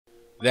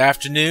Good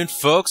afternoon,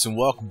 folks, and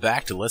welcome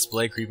back to Let's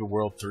Play Creeper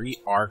World 3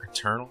 Ark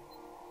Eternal.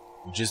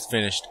 We just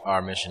finished our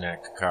mission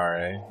at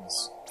Kakare.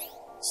 It's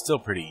still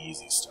pretty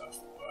easy stuff,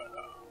 but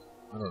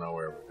I don't know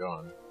where we're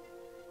going.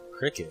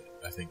 Cricket,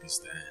 I think, is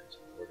the end.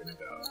 We're gonna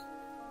go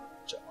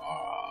to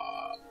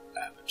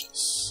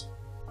Abatus.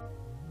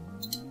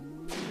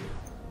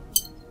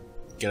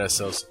 Get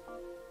ourselves.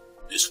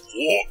 This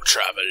warp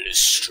travel is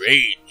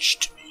strange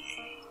to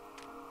me.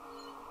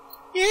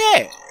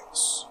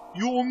 Yes,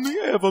 you only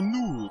ever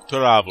knew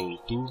travel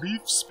to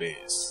Reef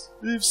Space.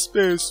 Reef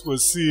Space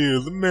was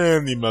sealed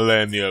many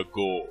millennia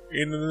ago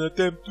in an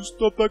attempt to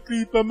stop the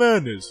Creeper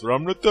menace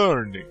from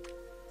returning.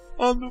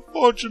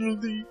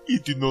 Unfortunately,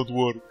 it did not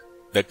work.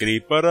 The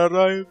Creeper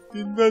arrived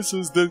in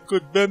vessels that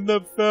could bend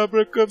the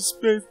fabric of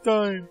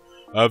space-time.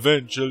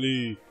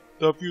 Eventually,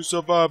 the few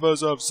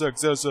survivors of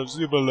successive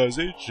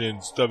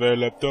civilizations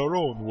developed their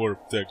own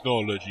warp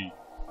technology.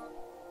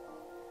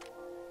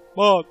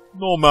 But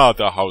no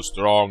matter how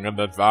strong and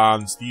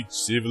advanced each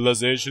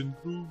civilization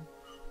proved,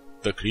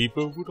 the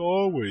Creeper would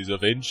always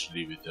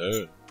eventually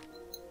return.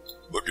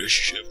 But this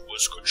ship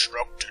was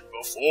constructed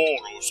before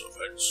those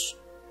events.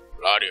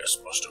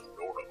 Gladius must have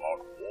known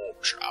about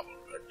warp travel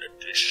and that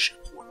this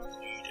ship wouldn't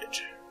need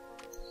it.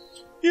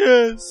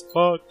 Yes,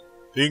 but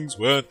things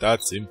weren't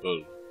that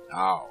simple.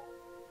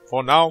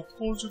 For now,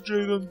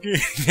 concentrate on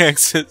gaining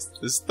access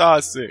to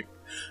Starsync.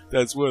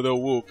 That's where the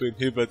warp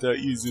inhibitor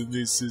is in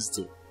this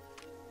system.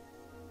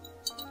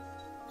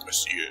 I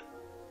see it.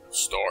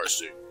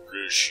 Starsync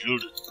is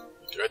shielded.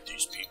 The threat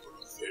these people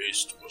have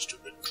faced must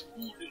have been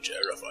truly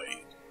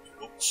terrifying.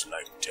 It looks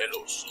like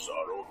Telos is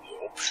our only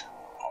option.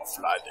 I'll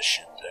fly the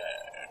ship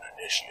there and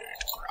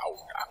initiate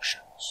ground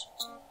actions.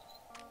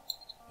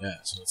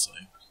 Yeah, so it's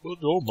like. Well,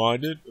 don't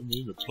mind it. I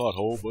mean, a plot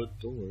hole, but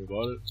don't worry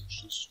about it.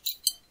 It's just.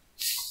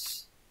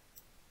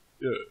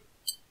 Yeah.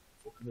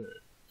 Fucking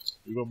A.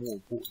 We got more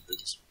important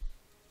things.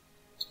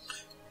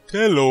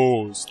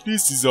 Telos,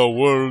 this is a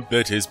world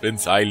that has been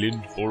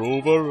silent for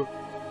over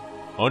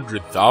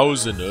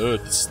 100,000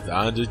 Earth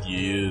standard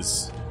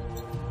years.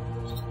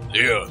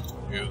 Leon,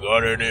 you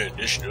got any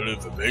additional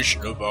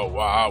information about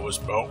why I was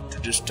brought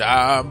to this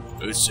time?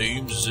 It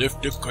seems as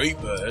if the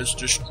Creeper has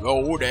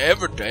destroyed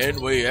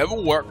everything we ever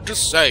worked to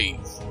save.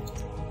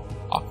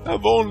 I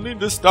have only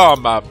the star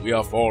map we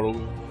are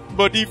following,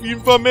 but if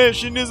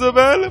information is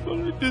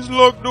available, it is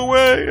locked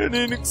away and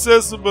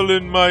inaccessible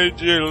in my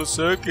jail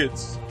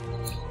circuits.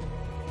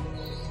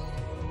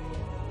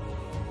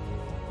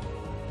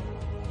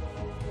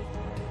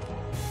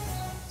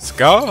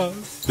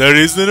 Scars, there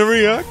isn't a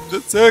reactor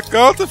tech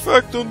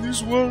artifact on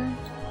this world.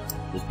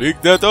 We'll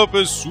pick that up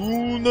as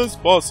soon as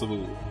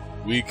possible.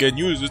 We can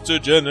use it to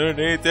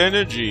generate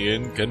energy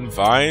in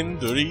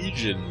confined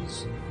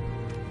regions.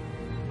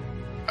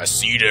 I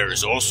see there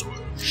is also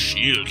a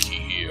shield key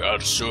here. I'll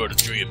destroy the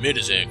 3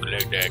 emitters and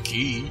collect that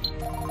key.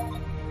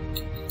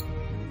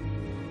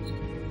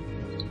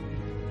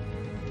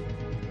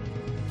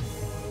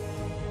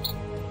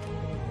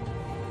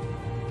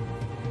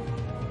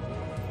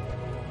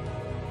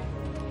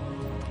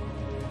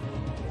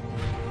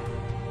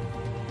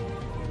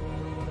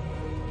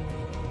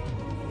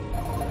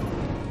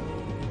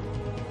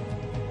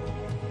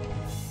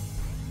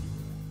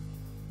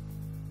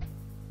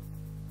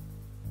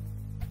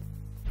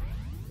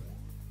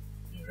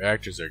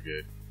 Reactors are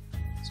good,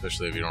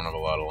 especially if you don't have a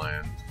lot of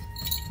land.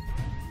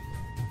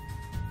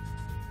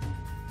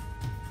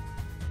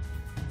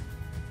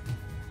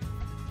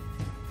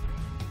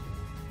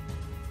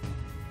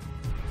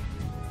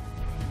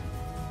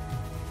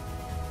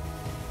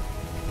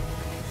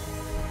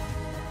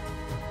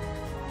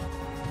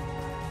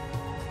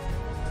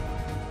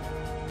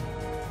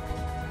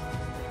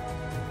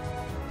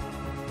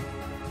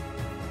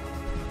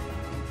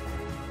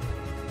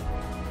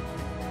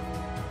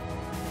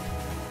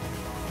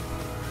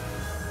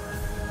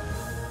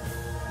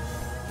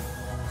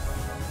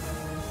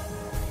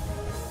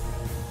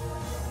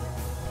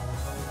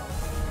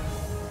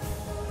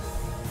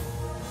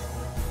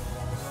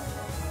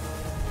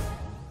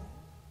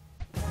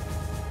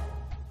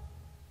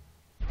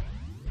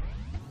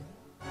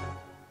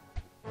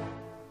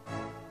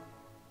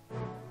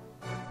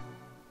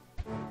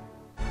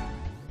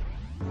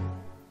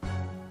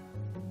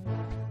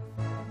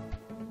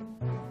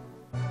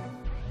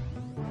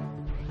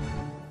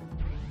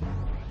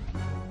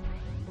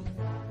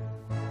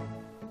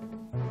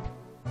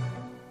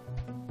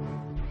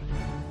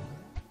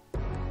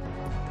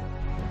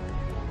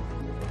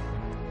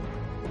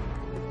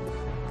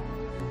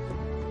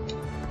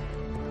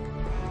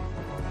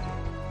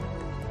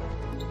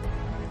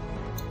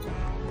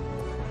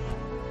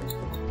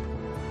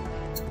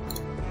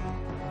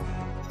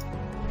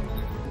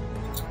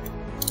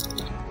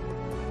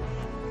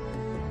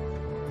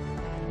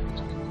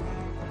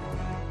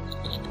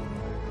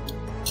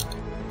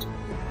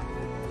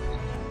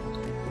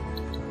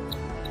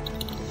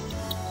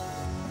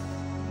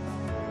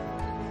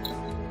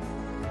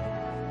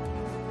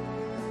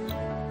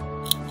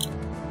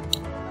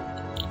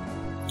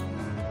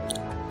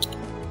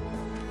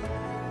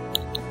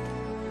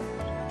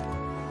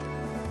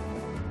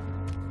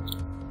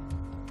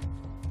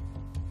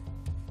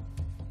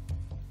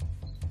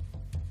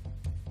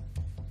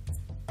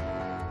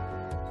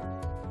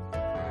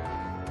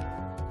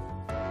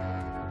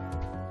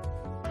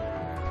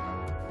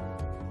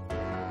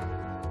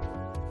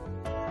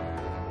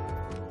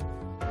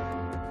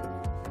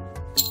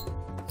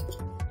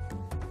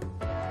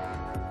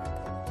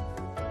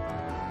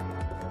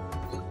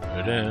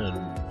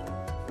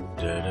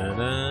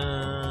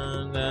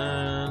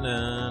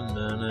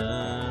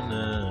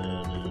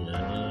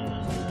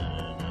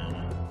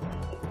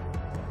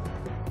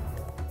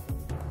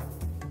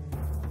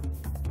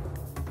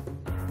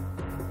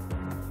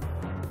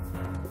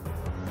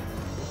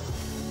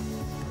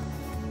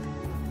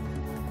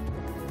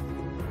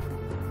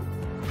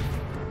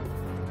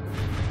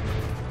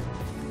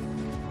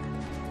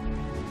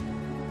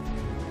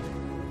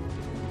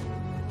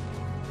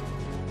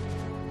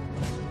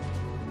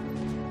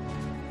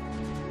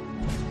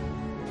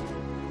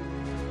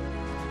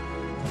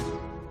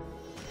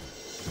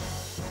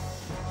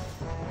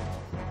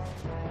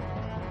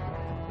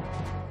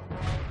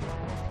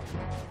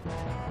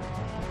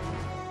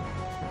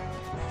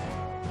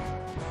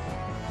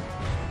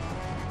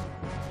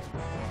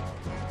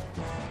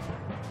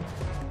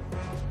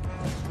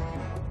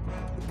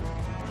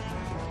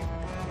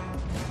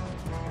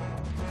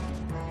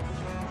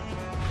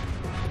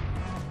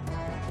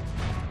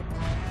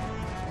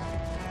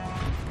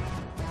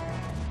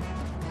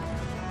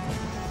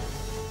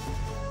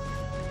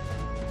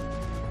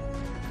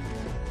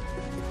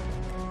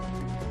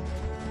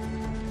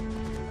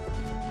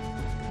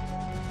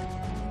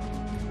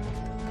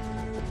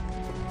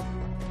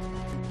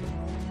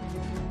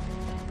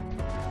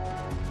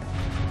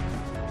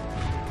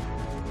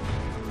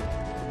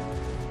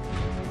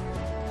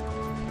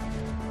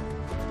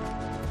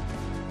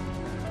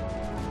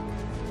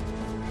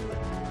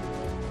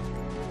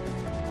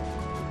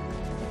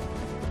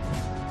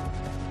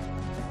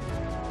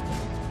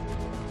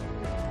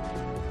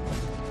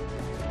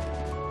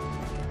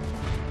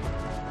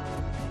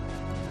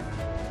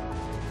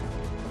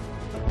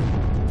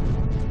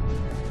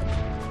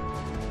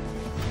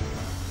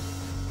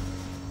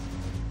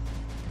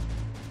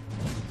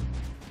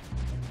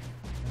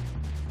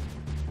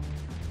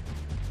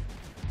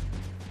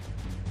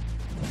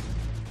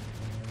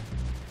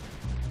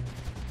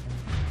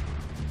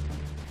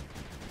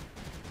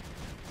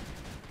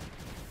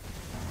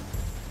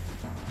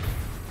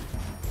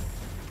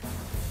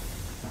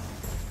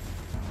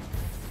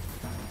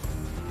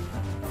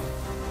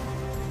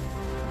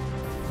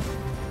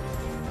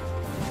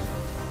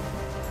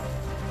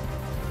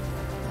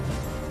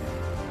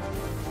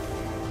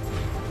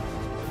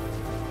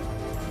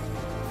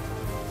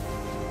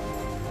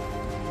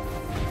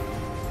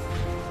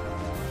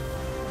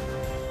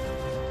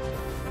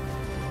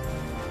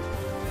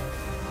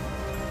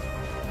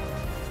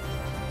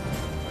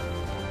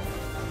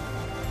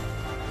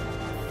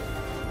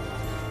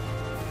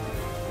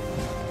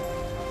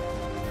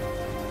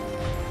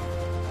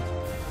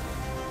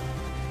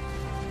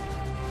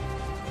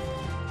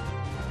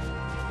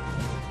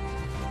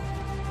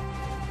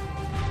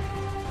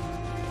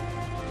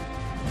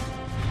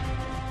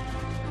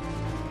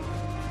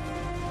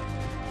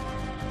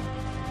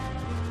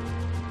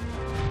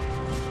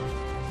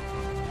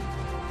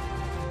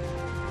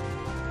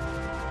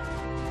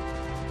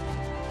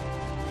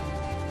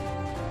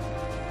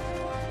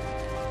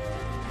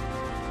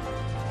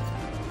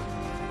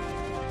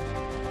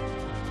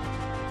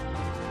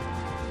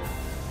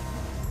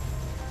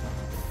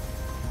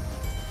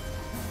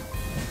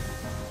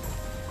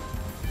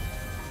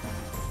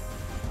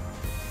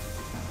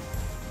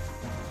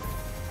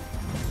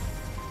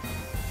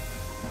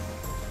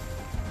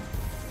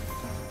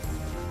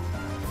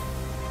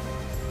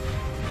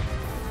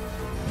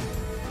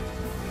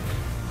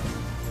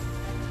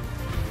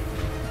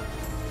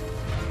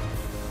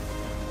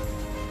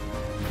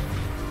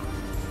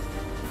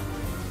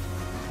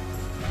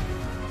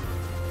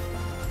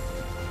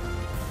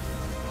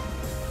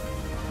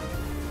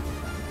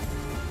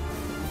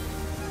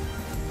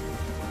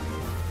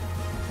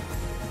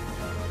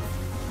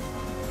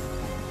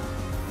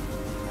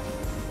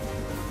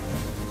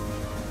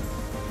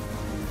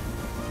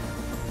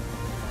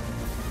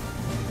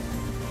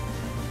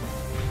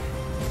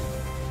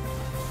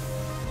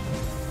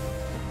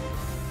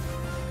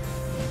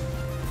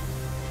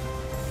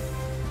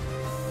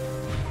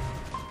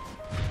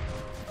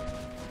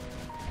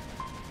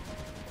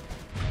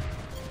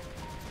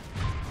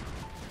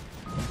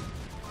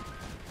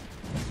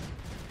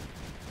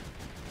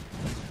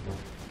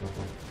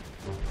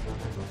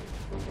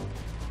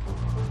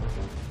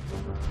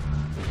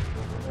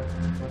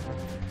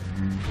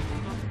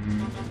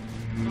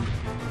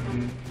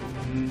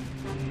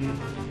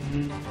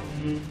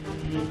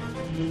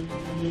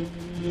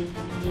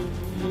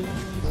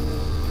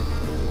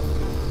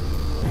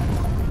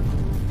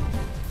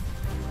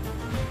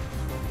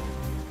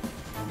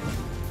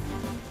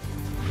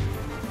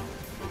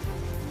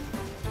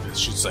 It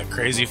shoots like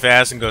crazy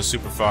fast and goes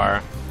super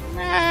far.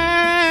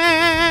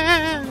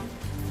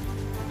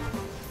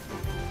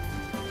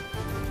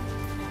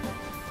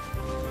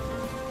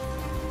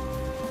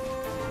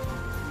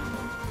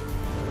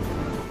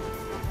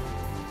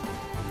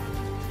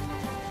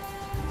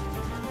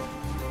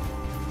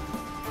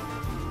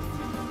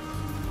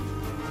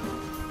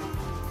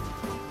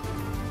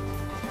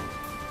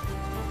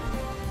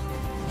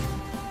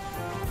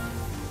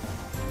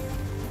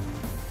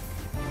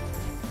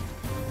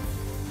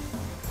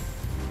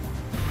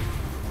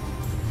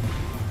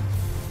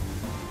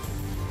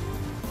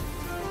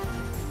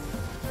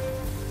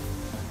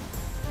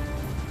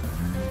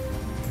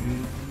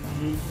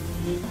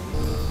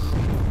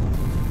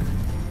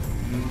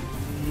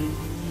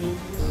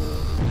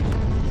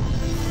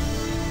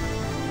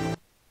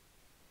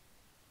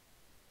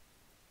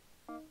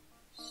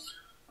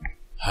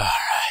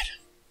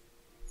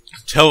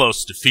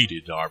 Telos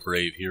defeated, our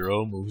brave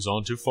hero moves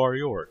on to Far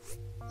York.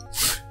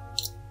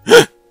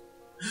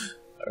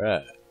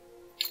 Alright.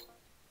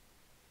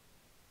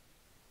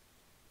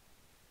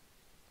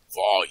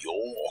 Far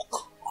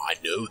York, I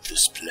know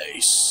this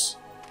place.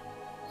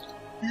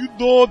 You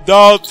no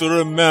doubt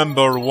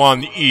remember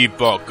one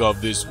epoch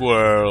of this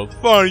world.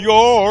 Far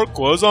York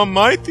was a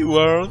mighty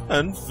world,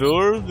 and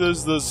filled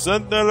as the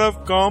center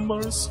of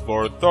commerce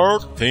for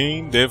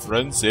 13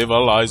 different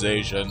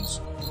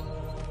civilizations.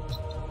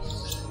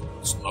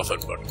 It's nothing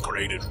but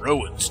crated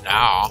ruins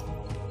now.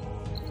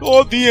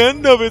 Toward the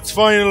end of its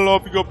final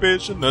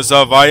occupation, the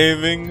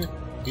surviving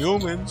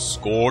humans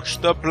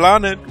scorched the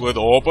planet with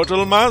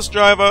orbital mass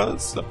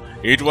drivers.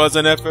 It was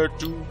an effort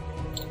to...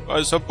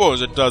 I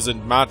suppose it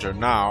doesn't matter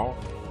now.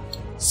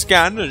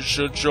 Scanners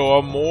should show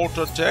a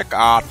mortar tech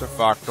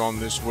artifact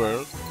on this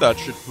world that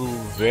should prove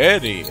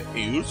very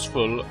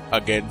useful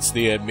against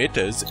the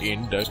emitters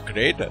in the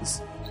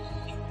craters.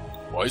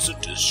 Why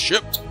isn't this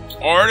ship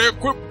already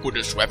equipped with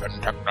this weapon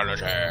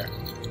technology?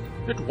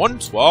 It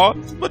once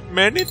was, but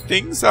many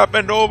things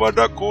happened over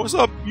the course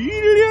of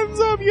billions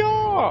of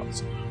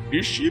years.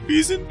 This ship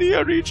isn't the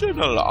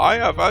original. I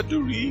have had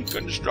to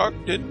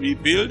reconstruct and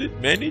rebuild it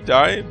many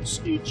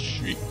times.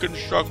 Each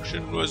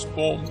reconstruction was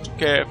formed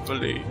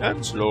carefully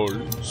and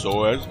slowly,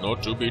 so as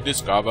not to be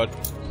discovered.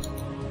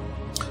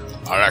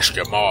 I'll ask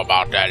you more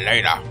about that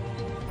later.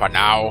 For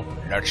now,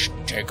 let's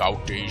take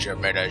out these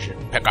emitters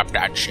and pick up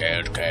that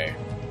shared key.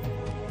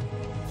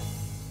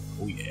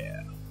 Oh yeah.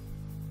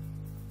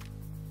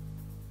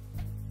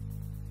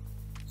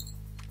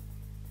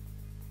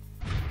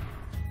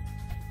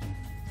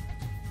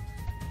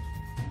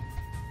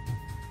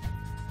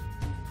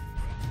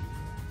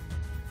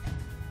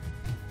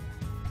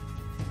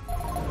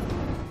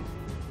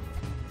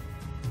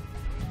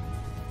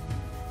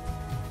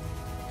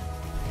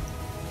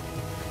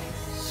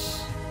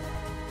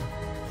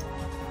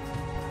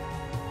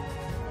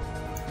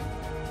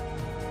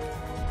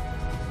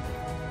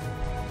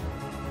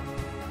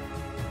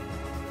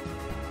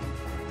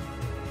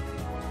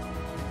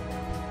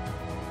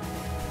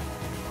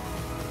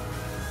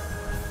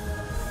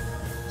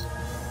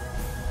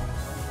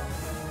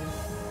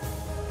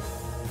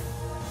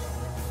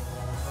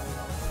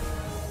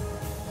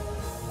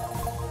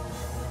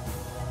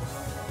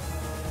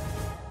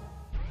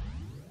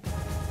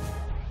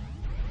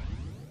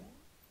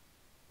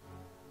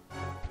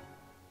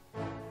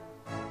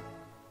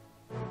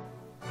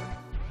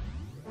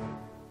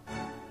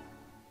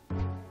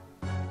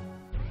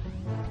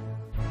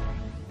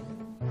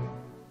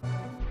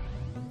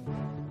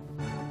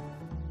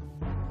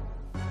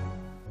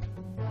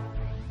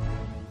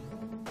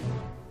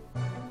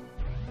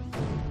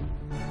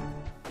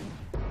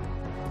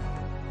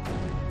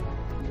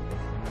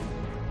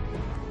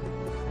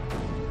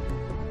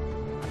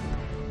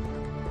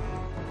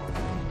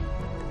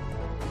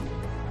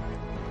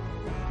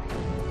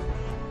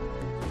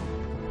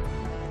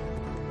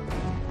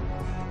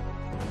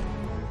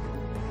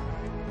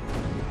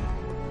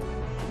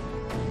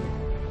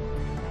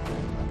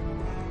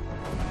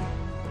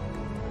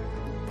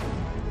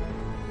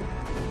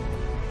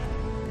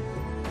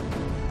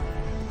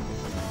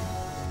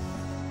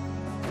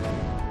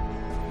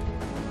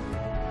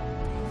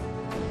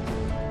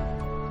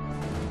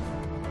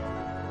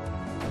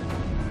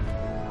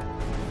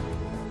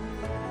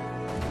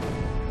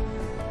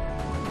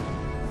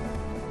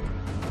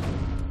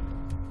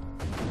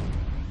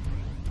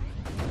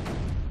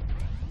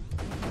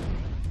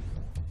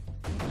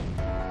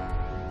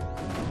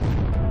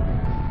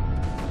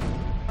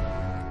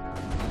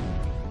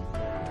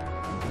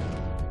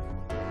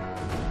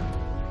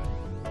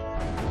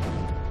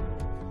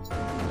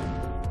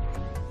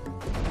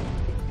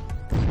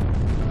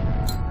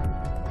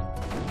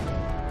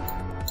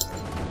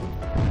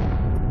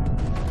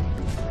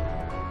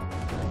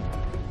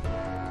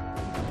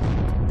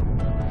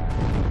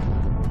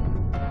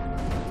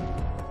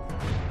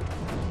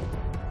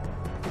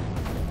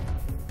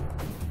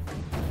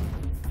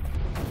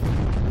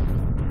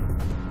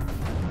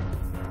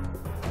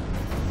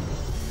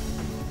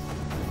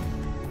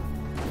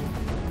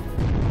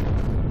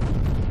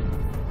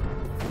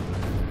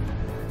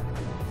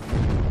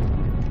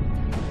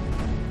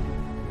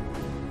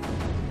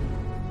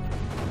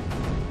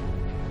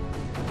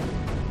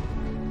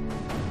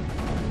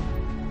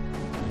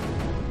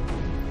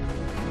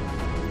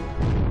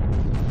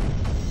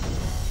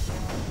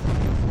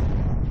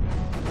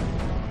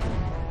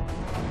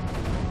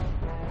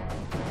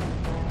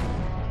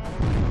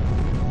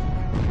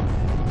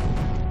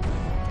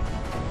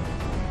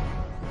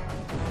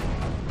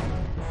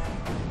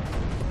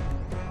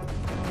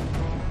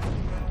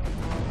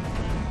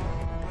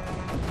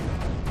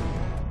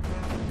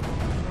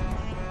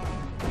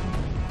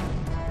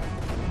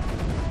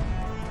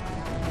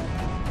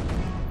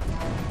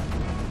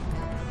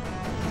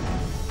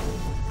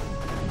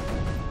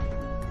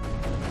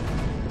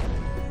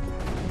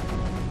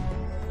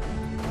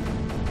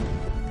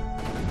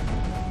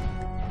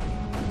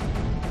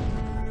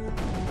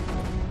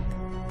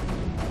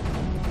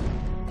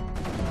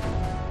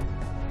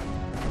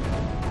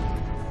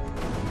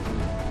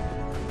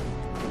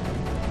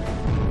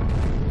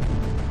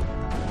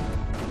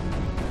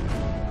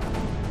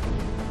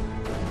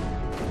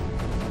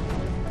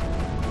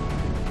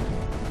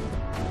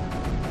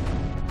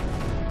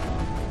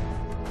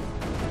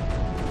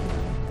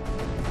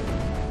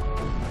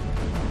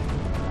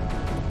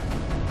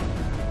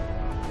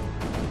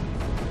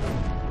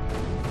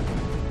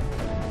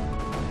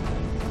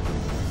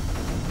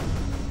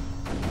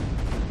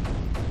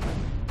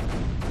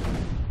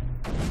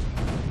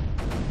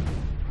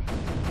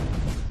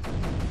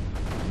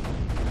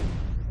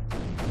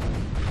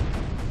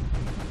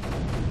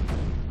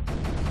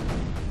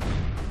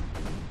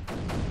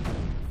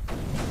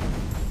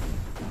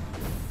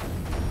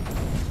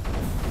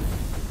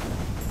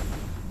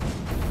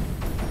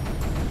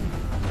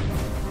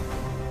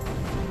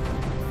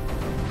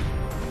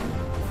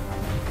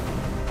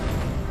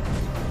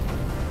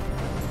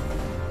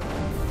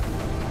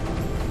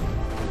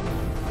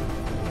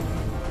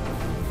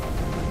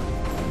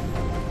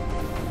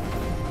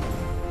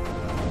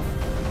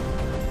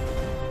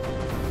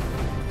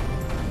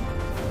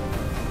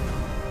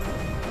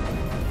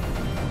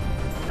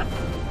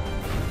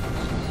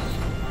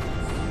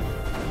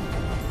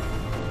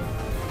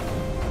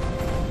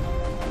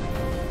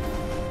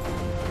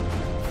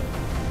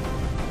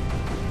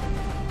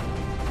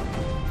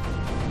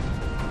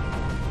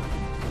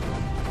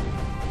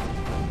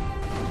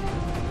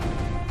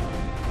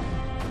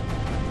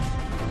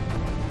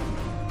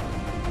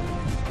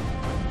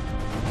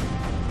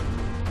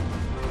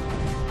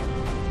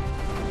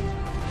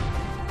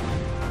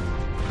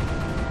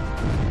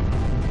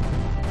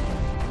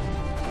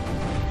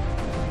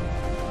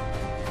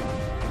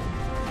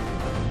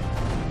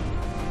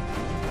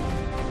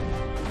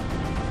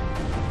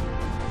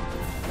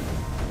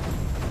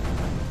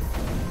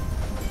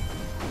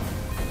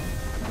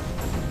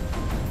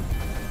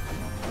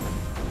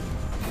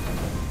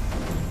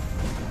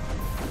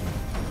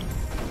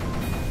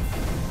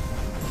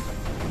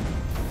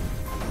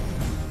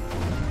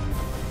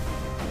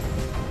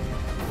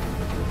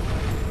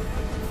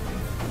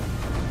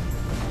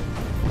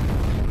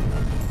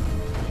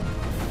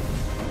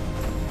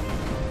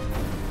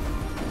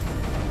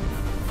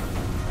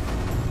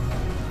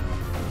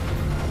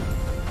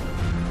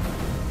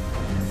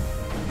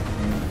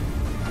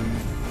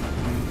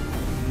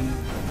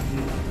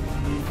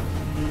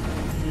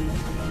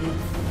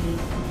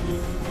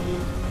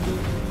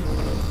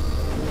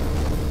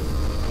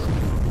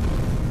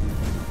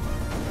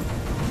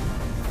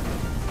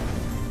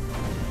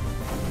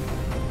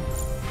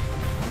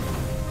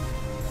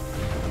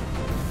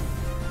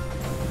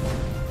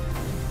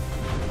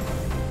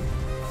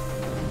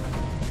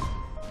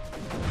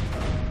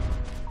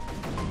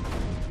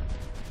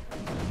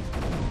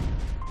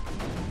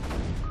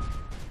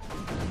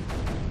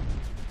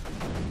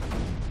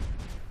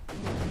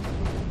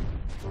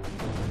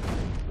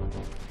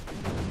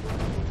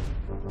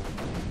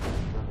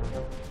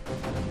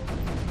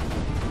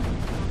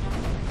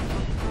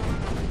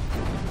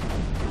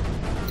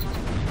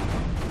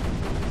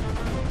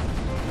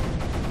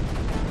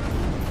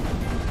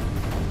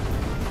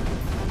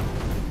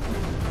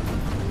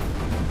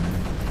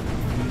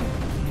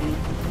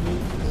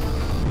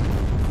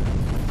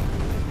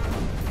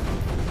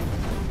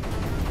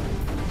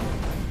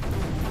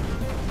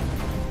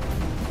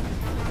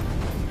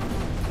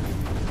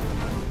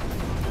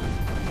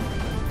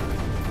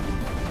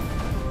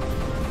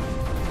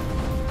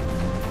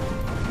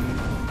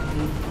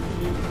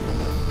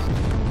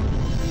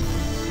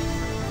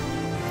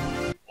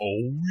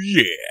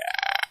 yeah.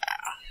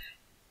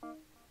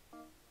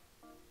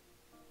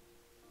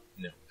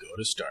 Now go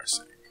to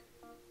Starsync.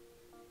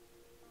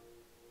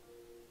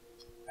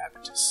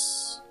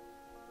 Abatus.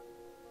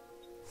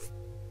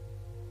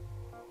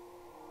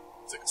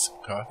 Take some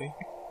coffee.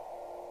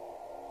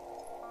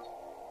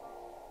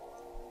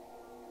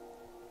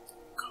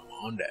 Come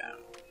on down.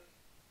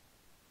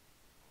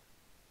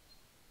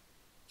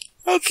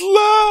 At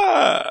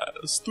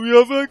last, we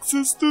have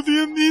access to the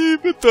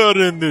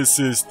inhibitor in this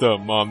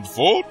system.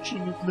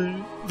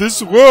 Unfortunately,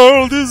 this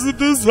world is a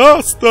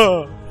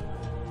disaster.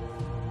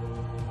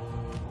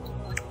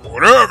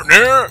 What happened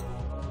here?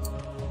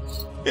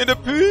 It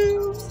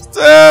appears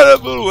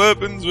terrible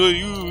weapons were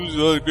used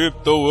to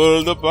rip the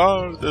world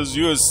apart. As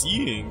you are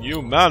seeing,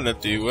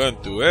 humanity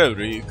went to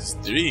every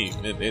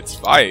extreme in its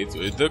fight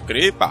with the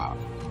Creeper.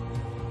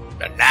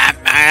 The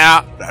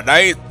nightmare that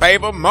these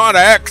people might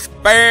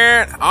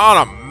experience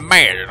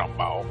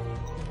unimaginable.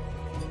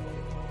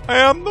 I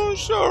am not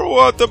sure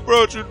what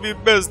approach would be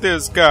best here,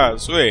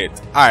 Scars. Wait,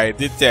 I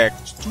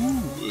detect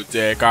 2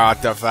 tech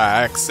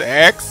artifacts.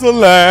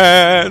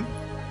 Excellent!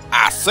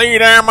 I see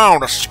them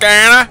on the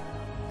scanner.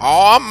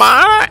 All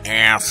mine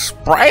and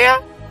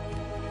sprayer.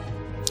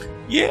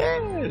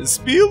 Yes,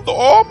 build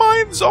all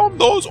mines on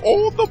those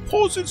old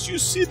deposits you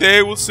see.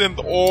 They will send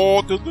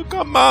all to the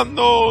command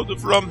node.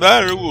 From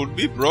there it will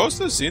be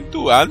processed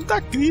into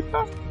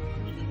Anti-Creeper.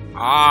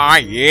 Ah,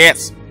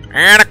 yes,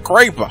 and a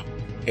creeper.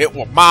 It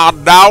was my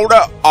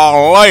daughter,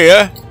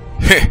 Alea.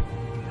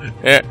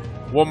 It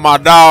was my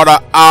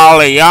daughter,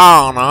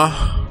 Aliana,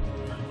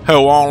 who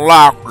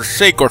unlocked the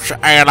secrets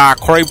of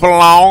Anti-Creeper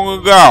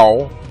long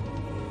ago.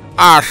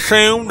 I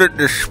assume that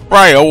the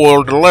sprayer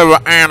will deliver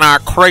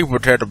Anti-Creeper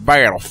to the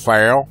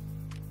battlefield.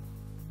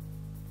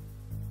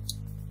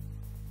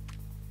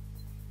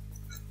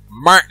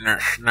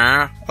 Maintenance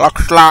now.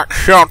 Looks like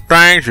some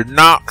things have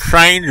not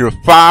changed in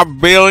 5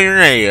 billion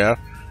years.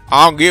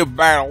 I'll get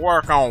back to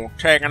work on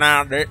taking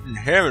out that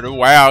inhibitor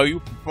while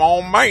you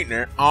perform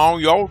maintenance on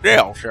your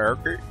Dell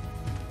circuit.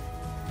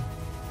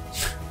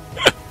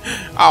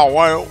 Oh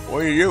well,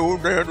 we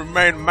use that to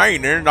make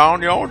maintenance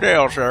on your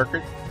Dell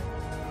circuit.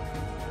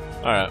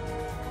 Alright.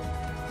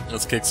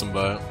 Let's kick some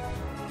butt.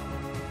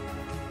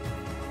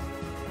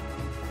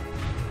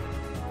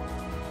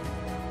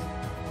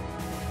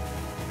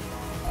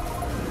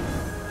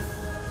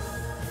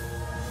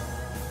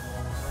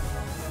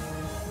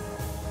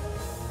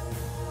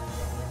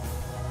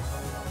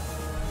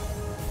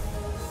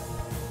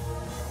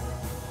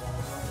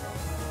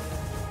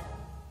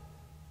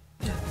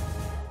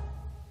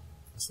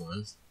 That's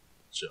nice.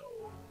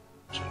 Joe.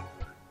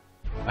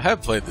 I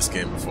have played this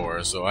game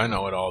before, so I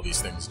know what all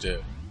these things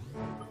do.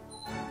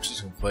 I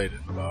just haven't played it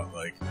in about,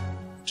 like,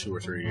 2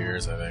 or 3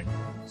 years, I think.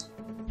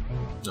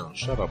 No,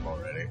 shut up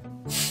already.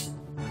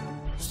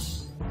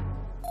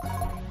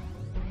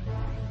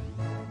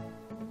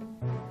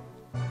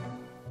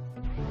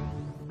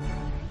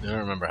 I don't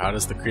remember, how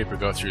does the creeper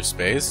go through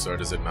space, or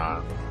does it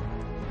not?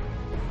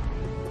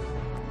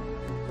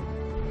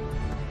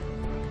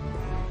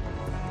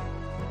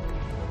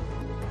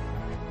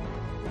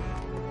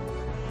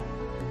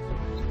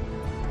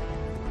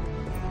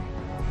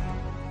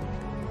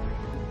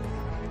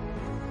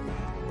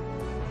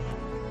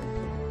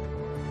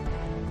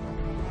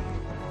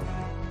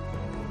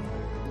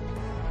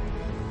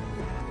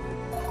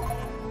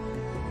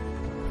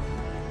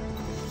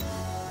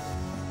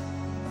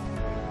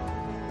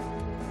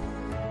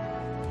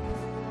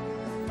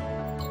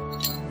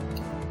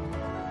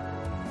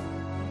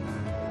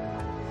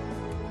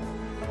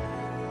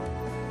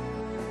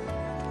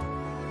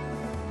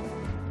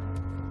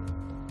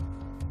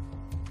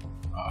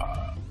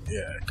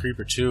 Yeah,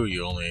 Creeper 2,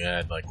 you only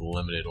had, like,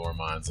 limited ore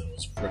mines, and it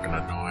was freaking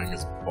annoying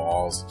as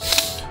balls.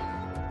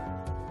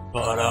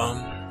 But,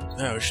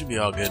 yeah, we should be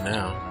all good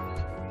now.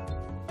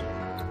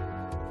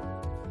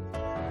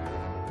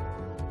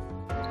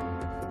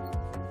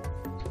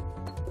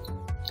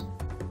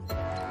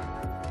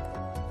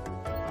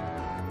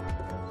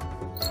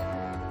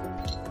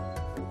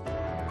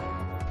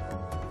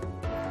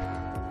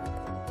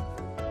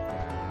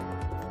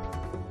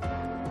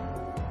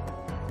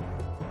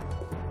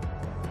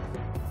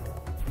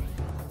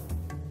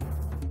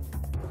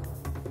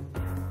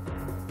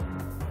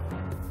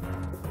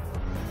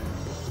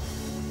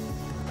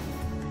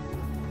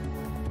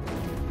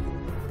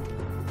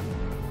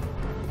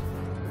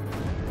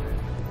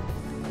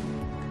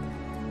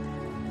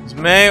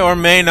 May or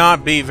may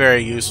not be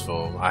very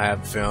useful. I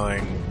have a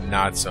feeling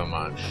not so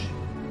much.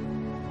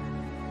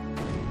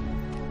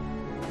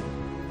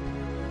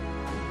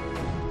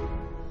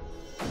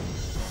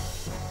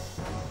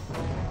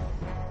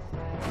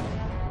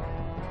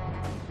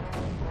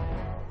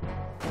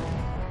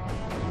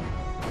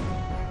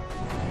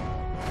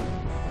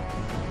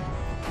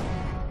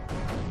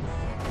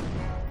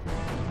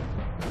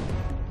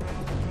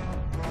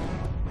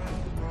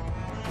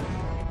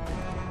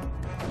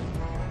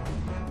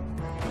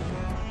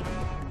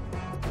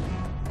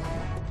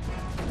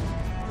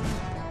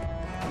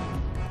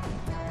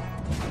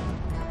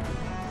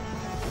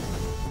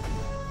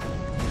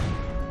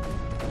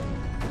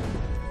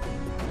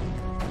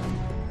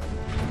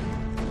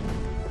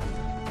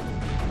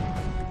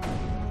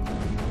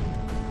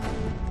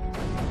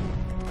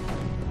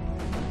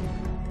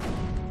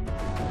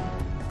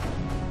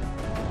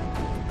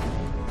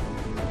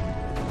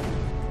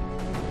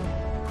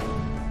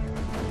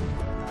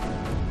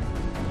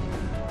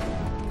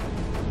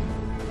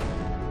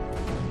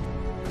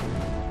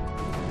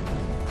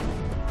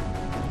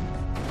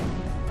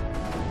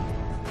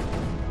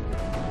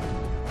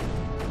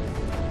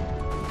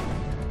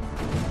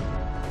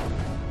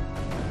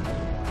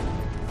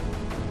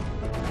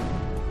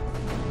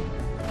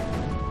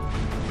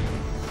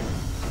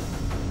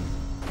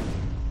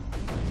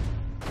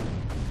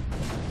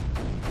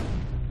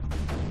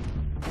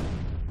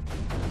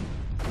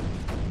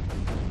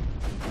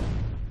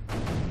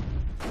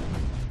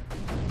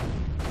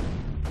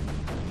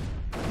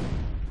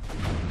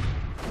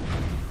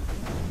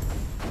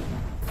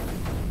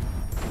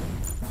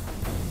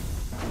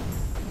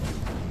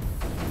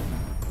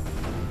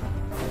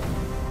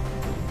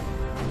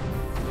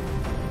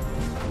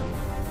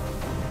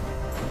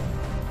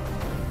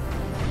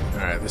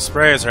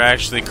 sprayers are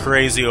actually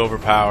crazy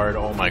overpowered.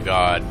 Oh my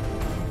god.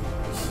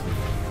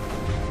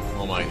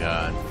 Oh my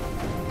god.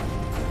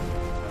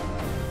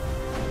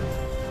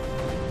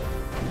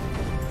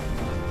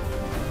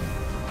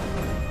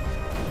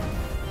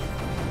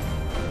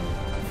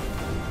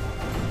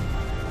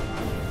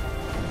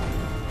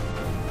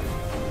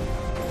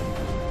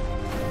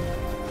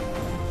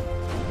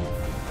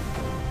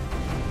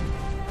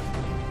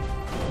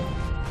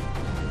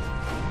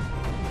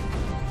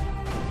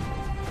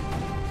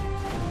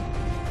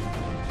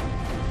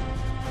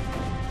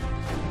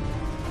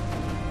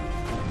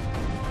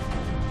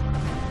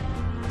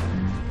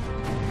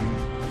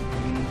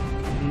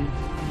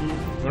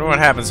 I wonder what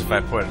happens if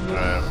I put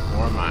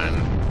more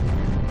mine.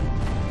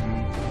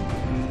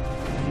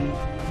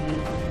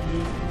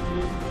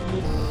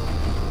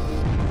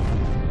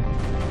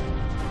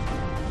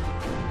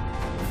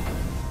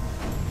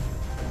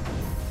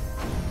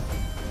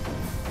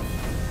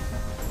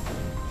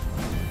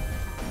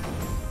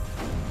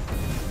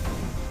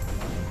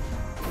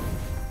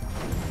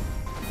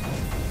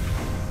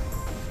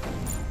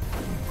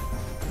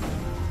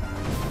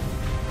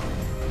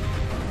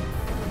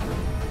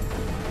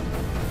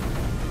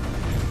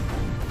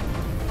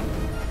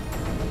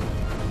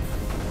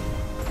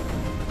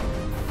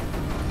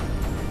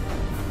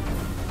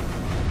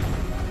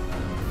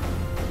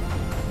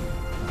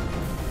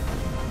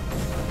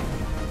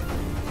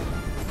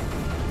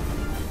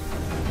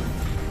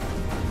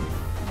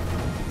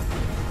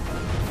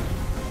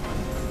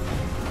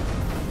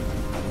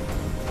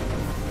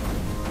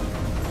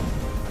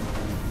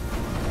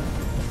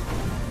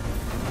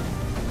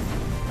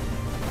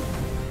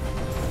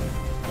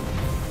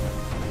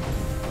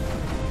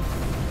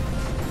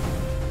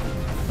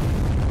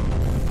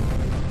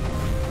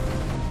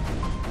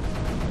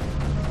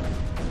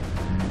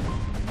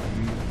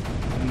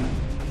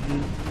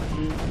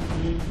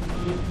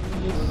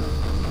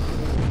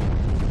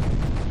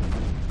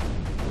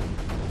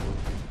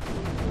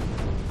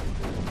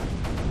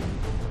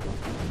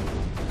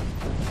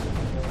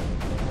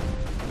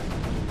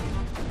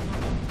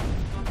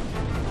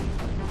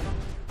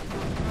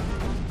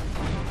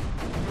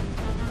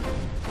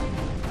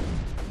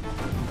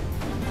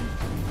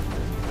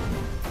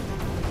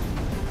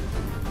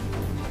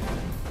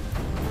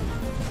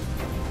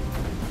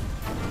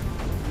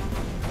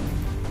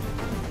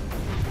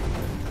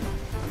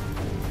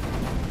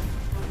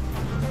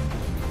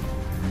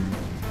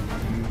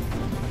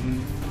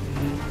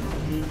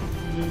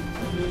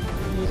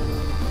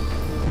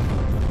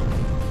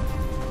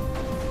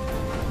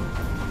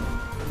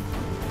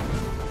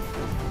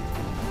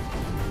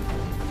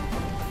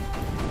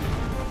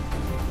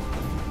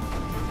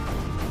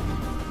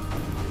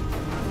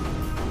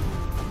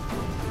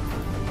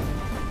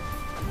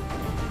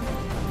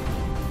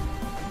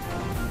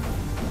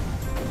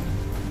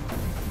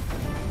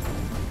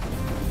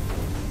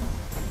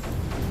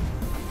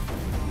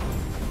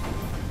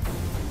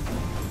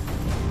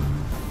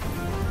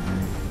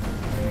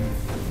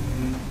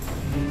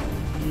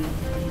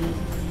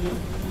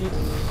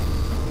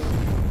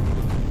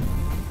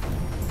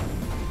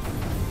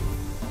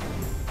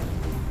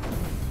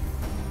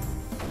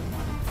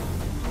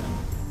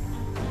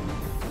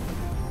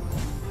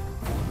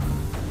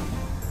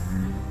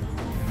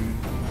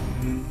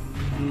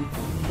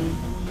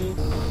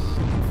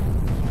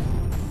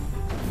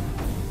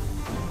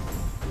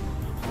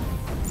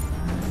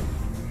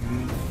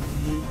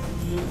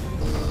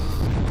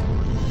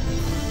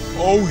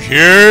 Oh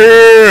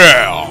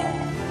yeah!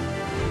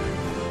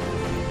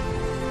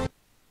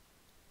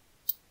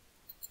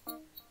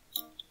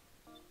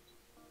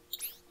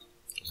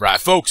 Right,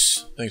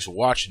 folks. Thanks for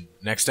watching.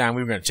 Next time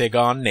we're going to take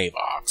on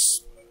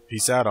Navox.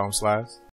 Peace out, Slash.